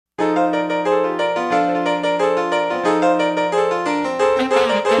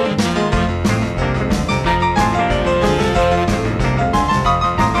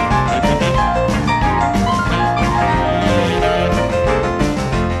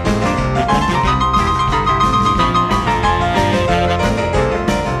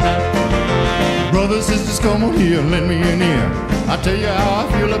come on here, lend me an ear. I tell you how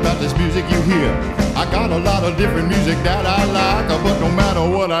I feel about this music you hear. I got a lot of different music that I like, but no matter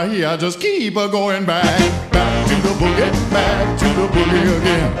what I hear, I just keep going back, back to the boogie, back to the boogie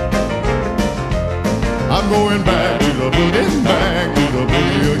again. I'm going back to the boogie, back to the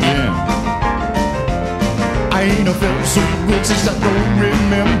boogie again. I ain't felt so good since I don't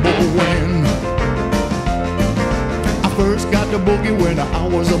remember when. I first got the boogie when I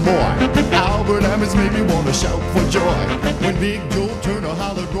was a boy. Albert Hammons made me want to shout for joy. When Big Joe Turner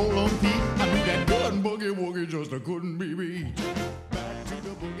hollered roll on Pete, I knew that good boogie woogie just couldn't be beat. Back to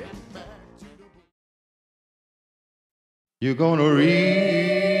the boogie, back to the boogie. You're gonna read,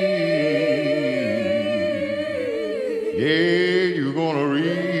 yeah, you're gonna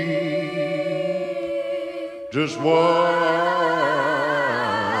read just what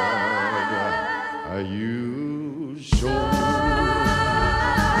you sold.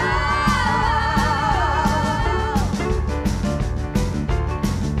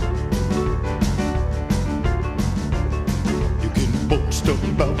 You can boast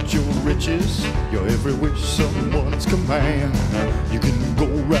about your riches, your every wish, someone's command. You can go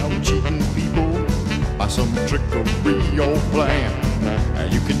around cheating people by some trickery or plan.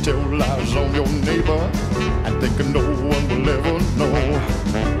 And you can tell lies on your neighbor and think no one will ever know.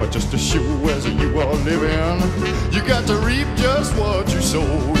 But just as sure as you are living, you got to reap just what you sow.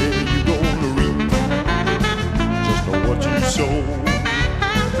 Yeah, you gonna reap just what you sow.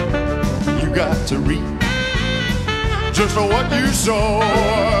 You got to reap just what you sow.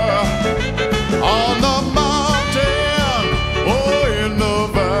 On the mountain or in the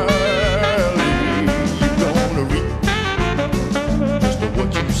valley, you gonna reap just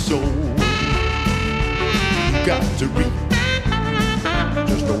what you sow. You got to reap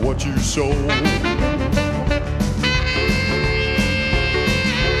just what you sow.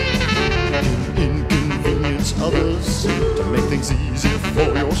 Inconvenience others to make things easier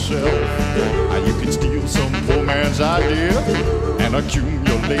for yourself. And you can steal some poor man's idea and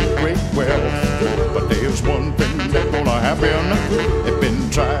accumulate great wealth. But there's one thing that's gonna happen. It's been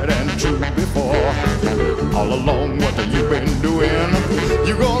tried and true before. All along what you've been doing,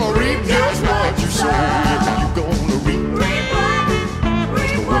 you're gonna reap just what you sow. Yeah, you're gonna reap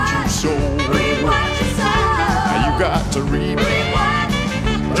just what you sow. And you got to reap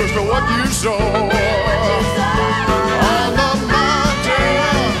just what you sow. On the mountain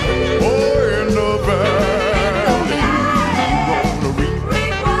or in the valley, you're gonna reap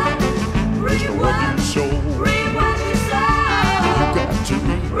just what you sow. You got to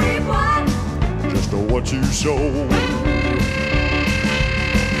reap just what you sow.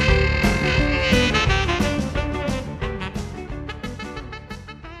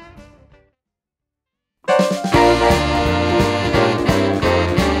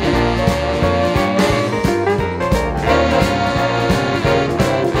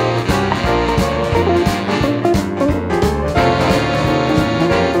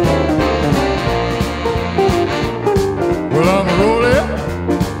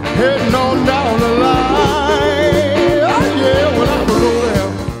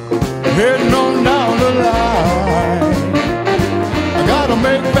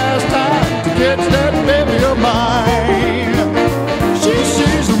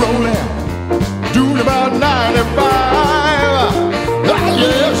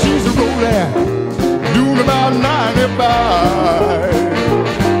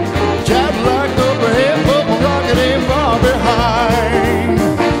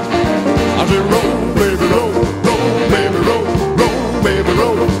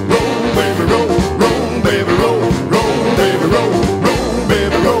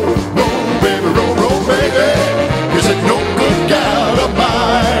 Roll, baby, roll.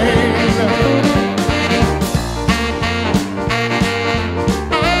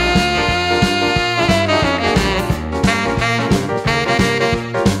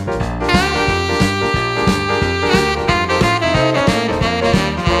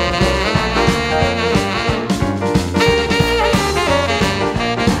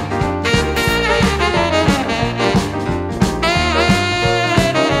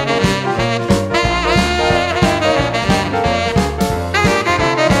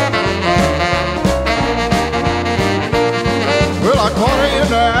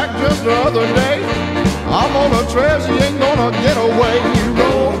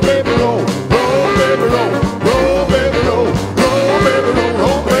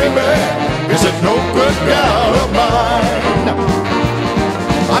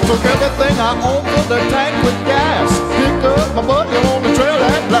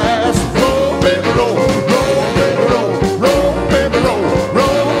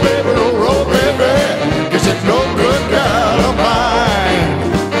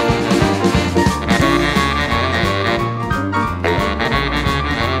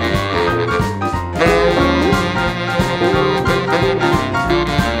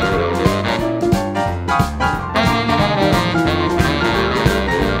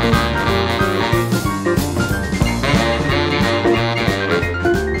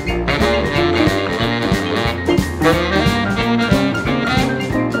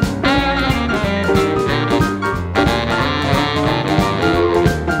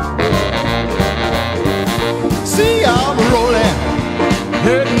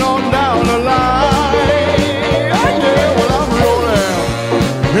 on down the line. Yeah, well, I'm rolling,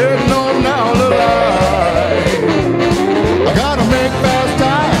 heading on down the line. I gotta make fast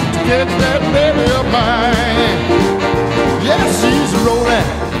time to get that baby of mine. Yeah, she's rolling,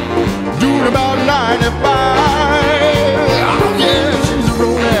 doing about 95. Oh, yeah, she's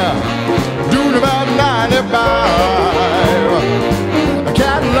rolling, doing about 95. A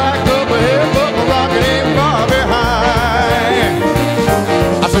Cadillac up ahead, but the rocket ain't far behind.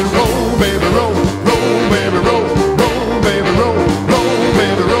 I said, roll, baby, roll, roll, baby, roll, roll, baby, roll, roll,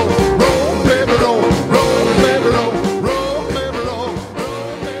 baby, roll, roll, baby, roll, roll, baby, roll, roll, baby, roll,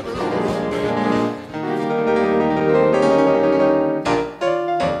 roll, baby, roll.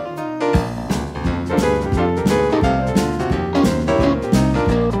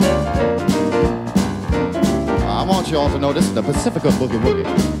 I want you all to know this is the Pacifica Boogie Woogie.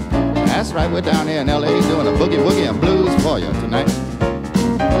 That's right, we're down here in L.A. doing a boogie woogie and blues for you tonight.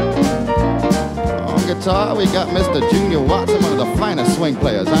 On guitar, we got Mr. Junior Watson, one of the finest swing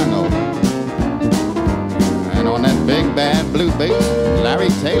players I know. And on that big band blue bass, Larry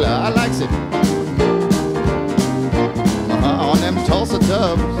Taylor, I likes it. On them Tulsa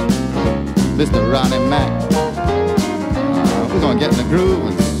tubs, Mr. Ronnie Mack. We're gonna get in the groove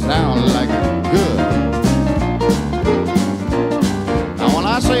and sound like good. When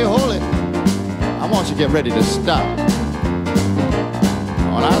I say hold it, I want you to get ready to stop.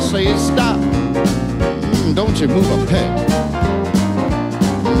 When I say stop, don't you move a peg.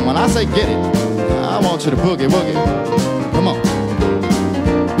 When I say get it, I want you to boogie woogie. Come on.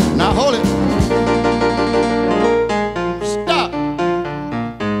 Now hold it. Stop.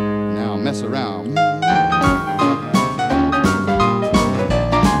 Now mess around.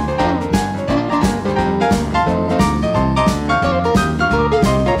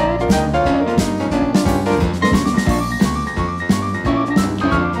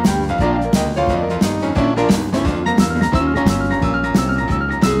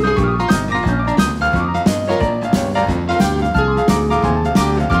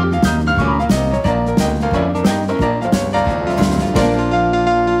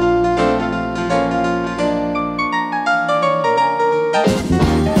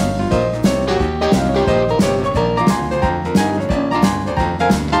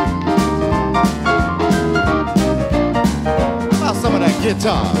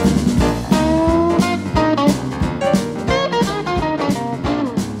 Guitar.